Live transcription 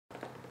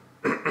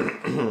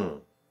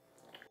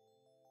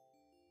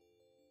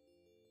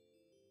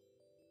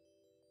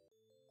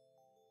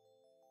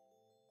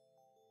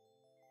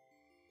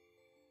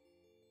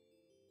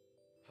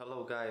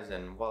Hello guys,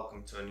 and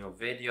welcome to a new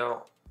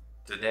video.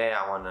 Today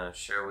I want to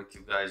share with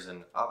you guys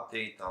an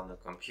update on the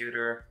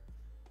computer,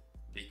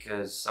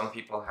 because some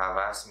people have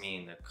asked me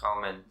in the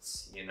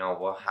comments,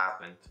 what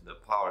happened to the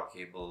power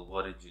cable,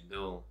 what did you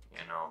do,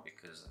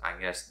 because I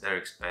guess they're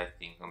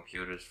expecting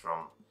computers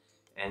from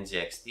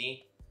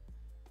NZXT.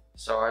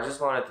 So I just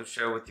wanted to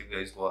share with you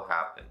guys what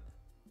happened,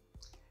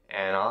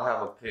 and I'll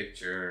have a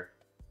picture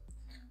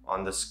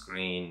on the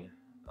screen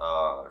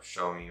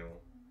showing you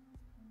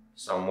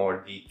some more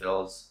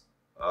details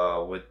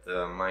with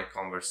my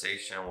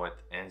conversation with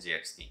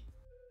NZXT.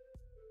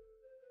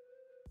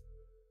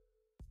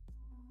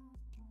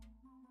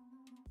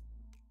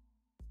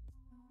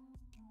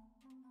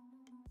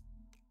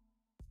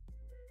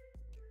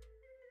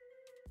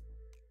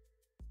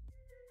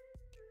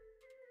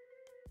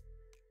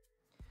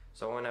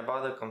 So when I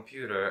bought the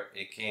computer,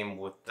 it came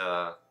with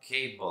the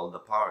cable, the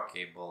power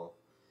cable.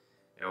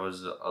 It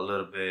was a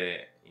little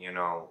bit,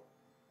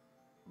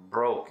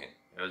 broken.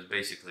 It was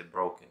basically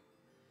broken.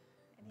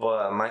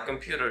 But my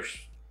computer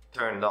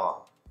turned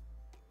on.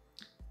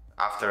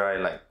 After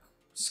I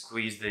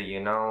squeezed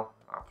it, I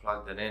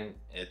plugged it in,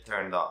 it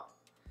turned on.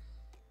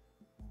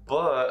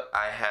 But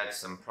I had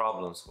some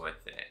problems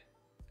with it.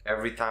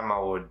 Every time I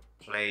would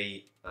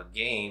play a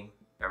game,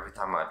 every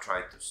time I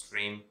tried to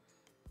stream,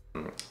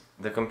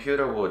 the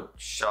computer would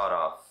shut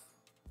off.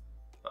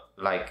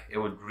 Like, it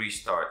would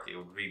restart, it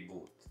would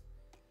reboot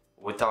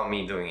without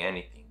me doing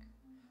anything.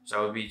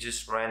 So it would be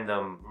just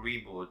random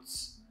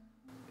reboots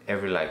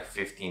every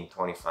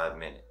 15-25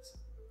 minutes.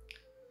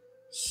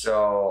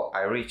 So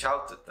I reach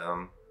out to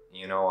them,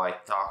 I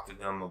talk to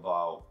them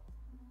about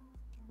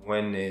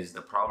when is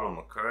the problem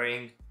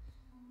occurring,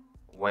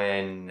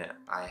 when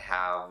I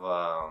have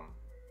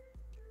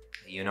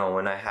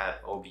when I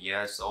had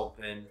OBS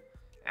open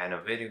and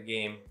a video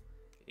game,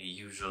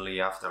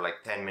 usually after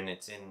 10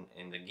 minutes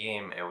in the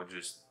game, it would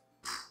just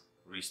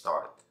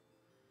restart.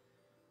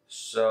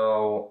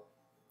 So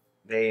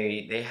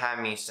they had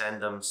me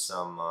send them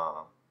some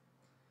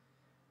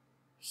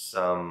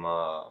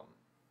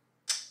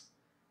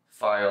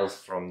files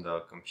from the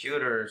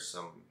computer,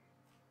 some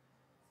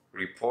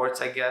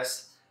reports, I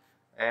guess.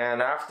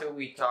 And after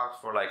we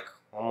talked for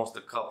almost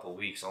a couple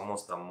weeks,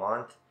 almost a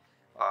month,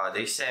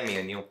 they sent me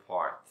a new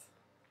part,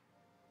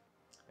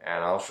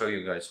 and I'll show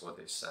you guys what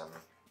they sent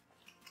me.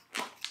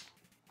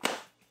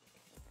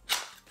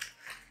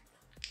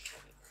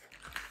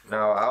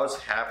 Now I was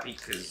happy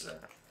because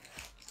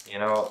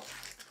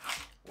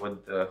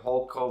with the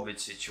whole COVID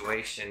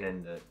situation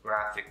and the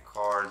graphic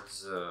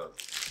cards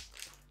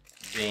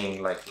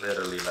being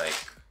literally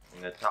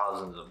in the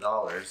thousands of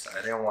dollars,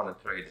 I didn't want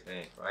to trade it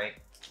in, right?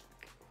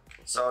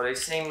 So they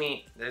sent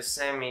me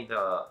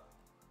the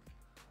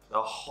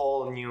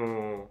whole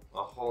new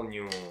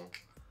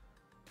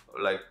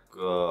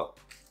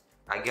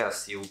I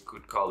guess you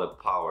could call it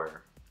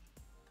power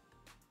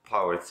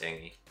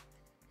thingy.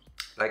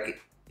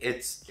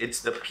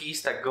 It's the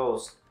piece that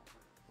goes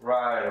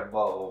right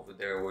above over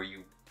there where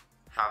you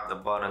have the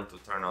button to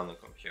turn on the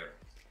computer.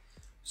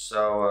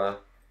 So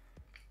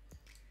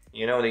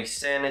they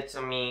sent it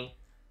to me,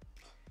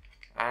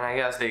 and I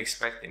guess they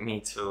expected me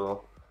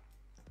to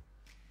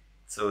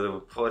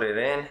put it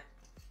in,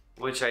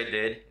 which I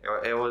did.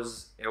 It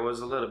was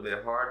a little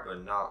bit hard,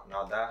 but not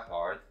that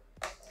hard.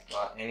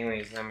 But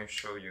anyways, let me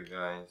show you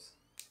guys.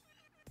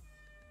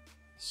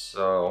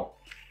 So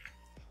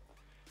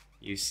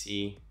you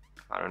see,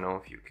 I don't know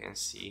if you can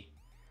see,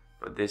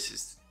 but this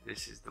is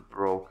the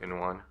broken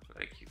one.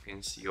 You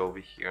can see over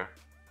here,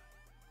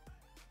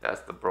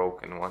 that's the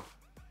broken one.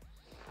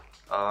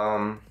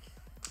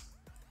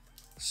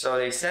 So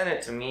they sent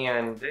it to me,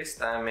 and this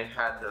time it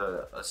had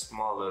a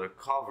small little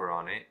cover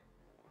on it.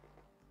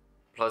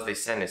 Plus they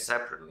sent it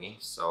separately,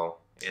 so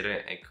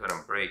it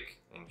couldn't break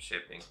in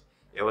shipping.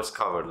 It was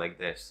covered like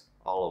this,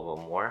 all of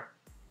them were.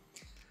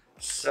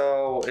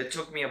 So it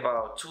took me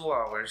about 2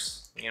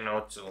 hours,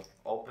 to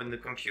open the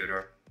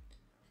computer,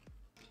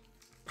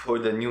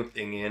 put the new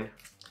thing in.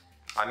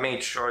 I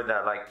made sure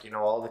that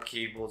all the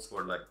cables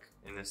were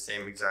in the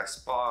same exact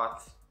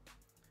spot.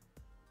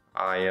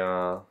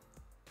 I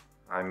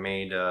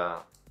made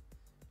I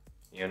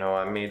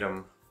made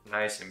them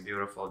nice and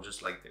beautiful,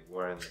 just like they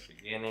were in the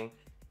beginning.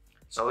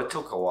 So it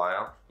took a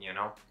while,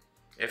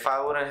 If I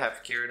wouldn't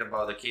have cared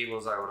about the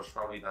cables, I would have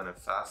probably done it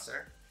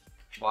faster.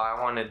 But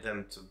I wanted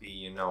them to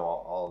be,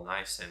 all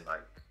nice and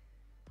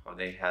how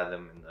they had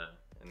them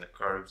in the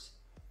curves.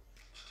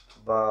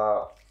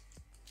 But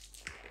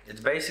it's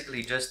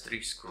basically just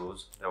 3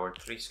 screws. There were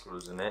 3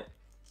 screws in it,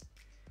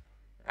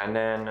 and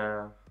then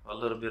a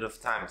little bit of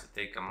time to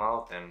take them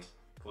out and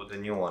put the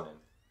new one in.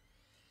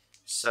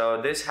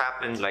 So this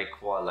happened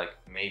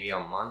maybe a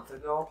month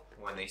ago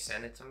when they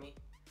sent it to me.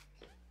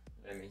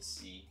 Let me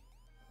see.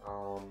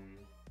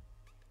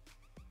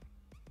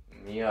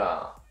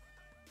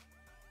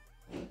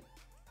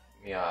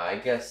 Yeah, I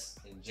guess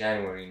in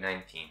January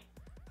 19.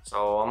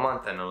 So a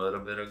month and a little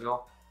bit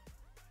ago.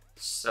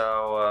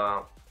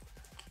 So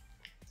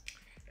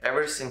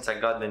ever since I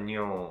got the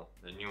new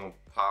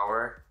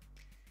power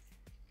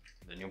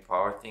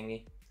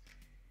thingy,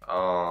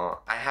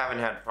 I haven't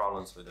had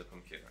problems with the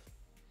computer.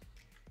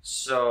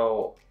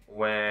 So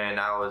when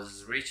I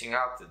was reaching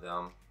out to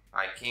them,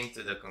 I came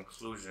to the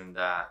conclusion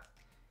that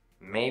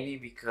maybe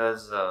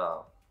because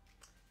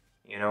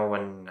you know,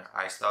 when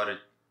I started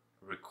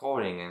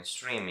recording and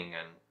streaming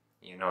and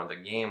you know the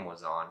game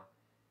was on,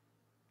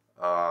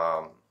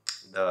 um,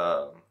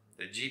 the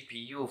the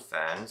GPU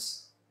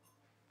fans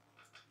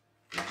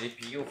the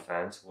GPU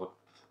fans would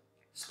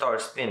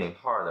start spinning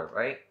harder,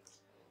 right?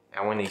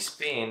 And when they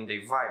spin,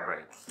 they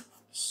vibrate.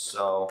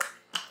 So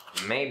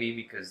maybe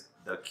because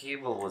the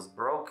cable was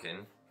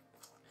broken,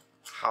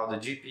 how the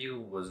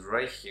GPU was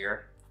right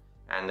here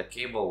and the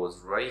cable was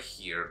right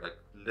here, like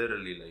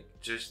literally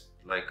like just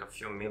like a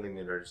few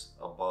millimeters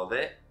above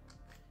it,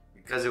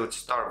 because it would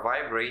start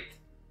vibrate,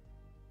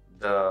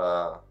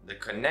 the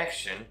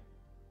connection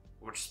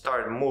would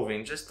start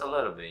moving just a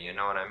little bit, you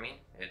know what I mean?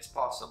 It's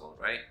possible,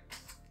 right?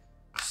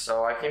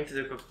 So I came to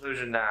the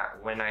conclusion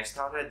that when I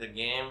started the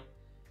game,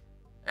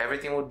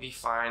 everything would be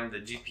fine. The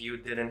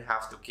GPU didn't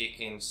have to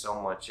kick in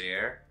so much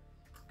air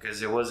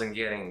because it wasn't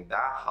getting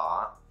that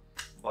hot.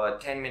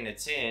 But 10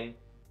 minutes in,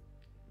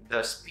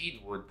 the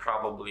speed would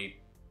probably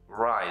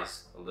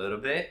rise a little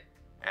bit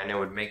and it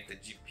would make the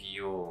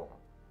GPU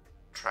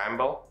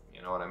tremble,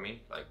 you know what I mean?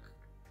 Like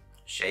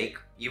shake,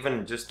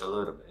 even just a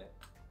little bit.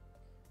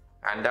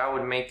 And that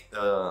would make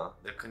the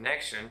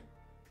connection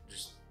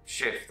just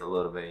shift a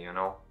little bit, you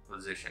know,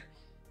 position.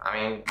 I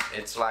mean,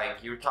 it's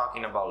like you're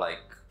talking about like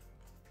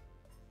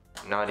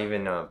not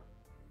even a,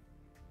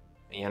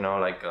 you know,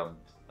 like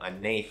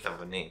an eighth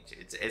of an inch.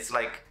 It's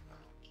like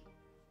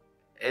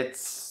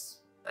that's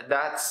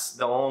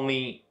the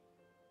only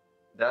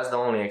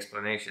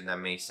explanation that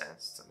made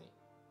sense to me.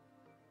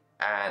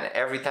 And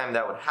every time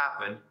that would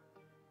happen,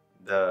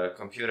 the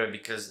computer,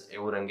 because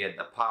it wouldn't get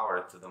the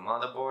power to the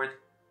motherboard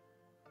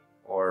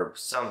or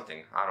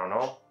something, I don't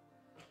know.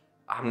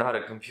 I'm not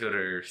a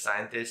computer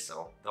scientist,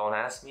 so don't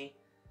ask me.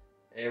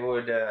 It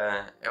would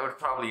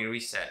probably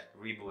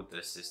reboot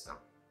the system.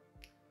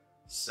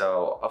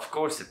 So of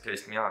course it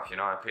pissed me off, you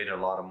know, I paid a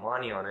lot of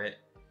money on it.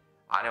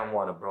 I don't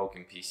want a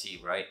broken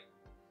PC, right?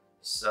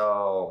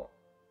 So,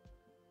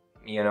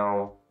 you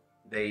know,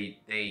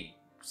 they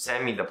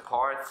sent me the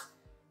parts.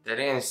 They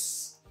didn't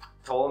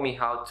told me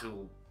how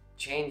to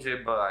change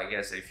it, but I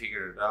guess they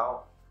figured it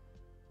out.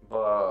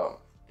 But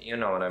you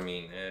know what I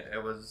mean,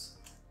 it was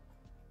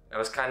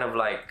kind of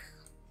like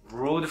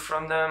rude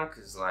from them,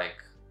 cause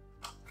like,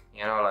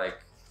 you know, like,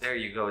 there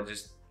you go,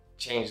 just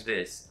change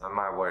this on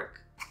my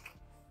work.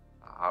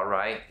 All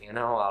right, you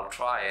know, I'll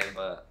try it,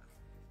 but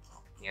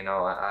you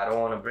know, I don't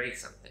want to break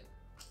something.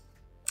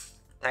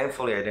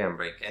 Thankfully, I didn't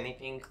break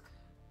anything,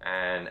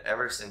 and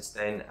ever since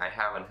then, I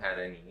haven't had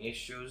any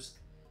issues.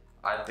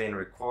 I've been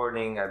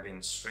recording, I've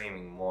been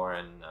streaming more,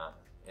 and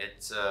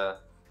it's a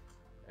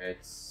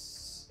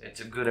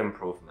good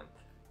improvement.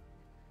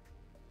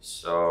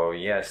 So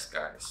yes,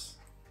 guys,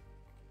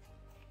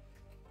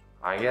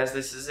 I guess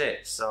this is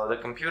it. So the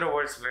computer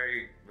works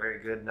very, very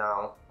good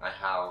now. I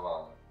have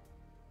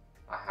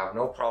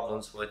no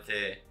problems with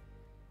it,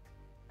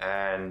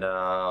 and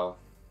I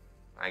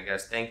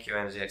guess thank you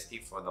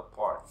NZXT for the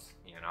parts.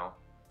 You know,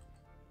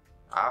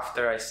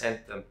 after I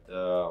sent them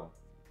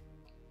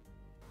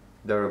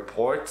the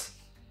report,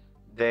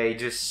 they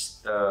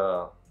just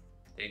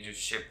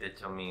shipped it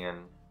to me,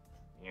 and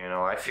you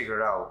know, I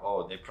figured out,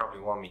 oh, they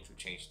probably want me to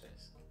change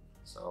this,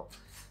 so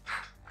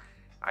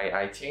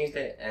I changed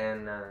it,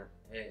 and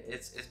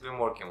it's been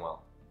working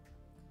well.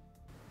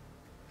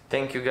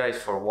 Thank you guys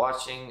for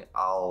watching.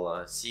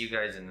 I'll see you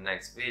guys in the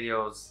next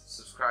videos.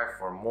 Subscribe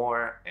for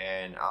more,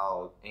 and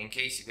in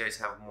case you guys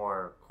have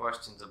more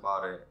questions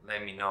about it,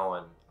 let me know,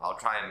 and I'll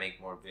try and make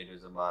more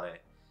videos about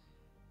it.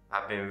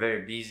 I've been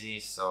very busy,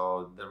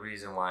 so the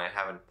reason why I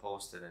haven't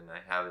posted and I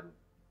haven't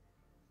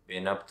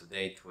been up to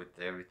date with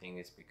everything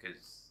is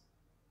because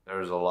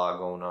there's a lot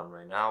going on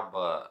right now,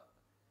 but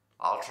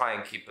I'll try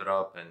and keep it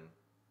up and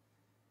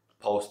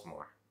post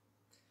more.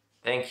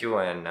 Thank you,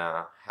 and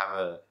have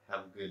a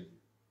good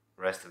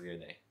rest of your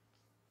day.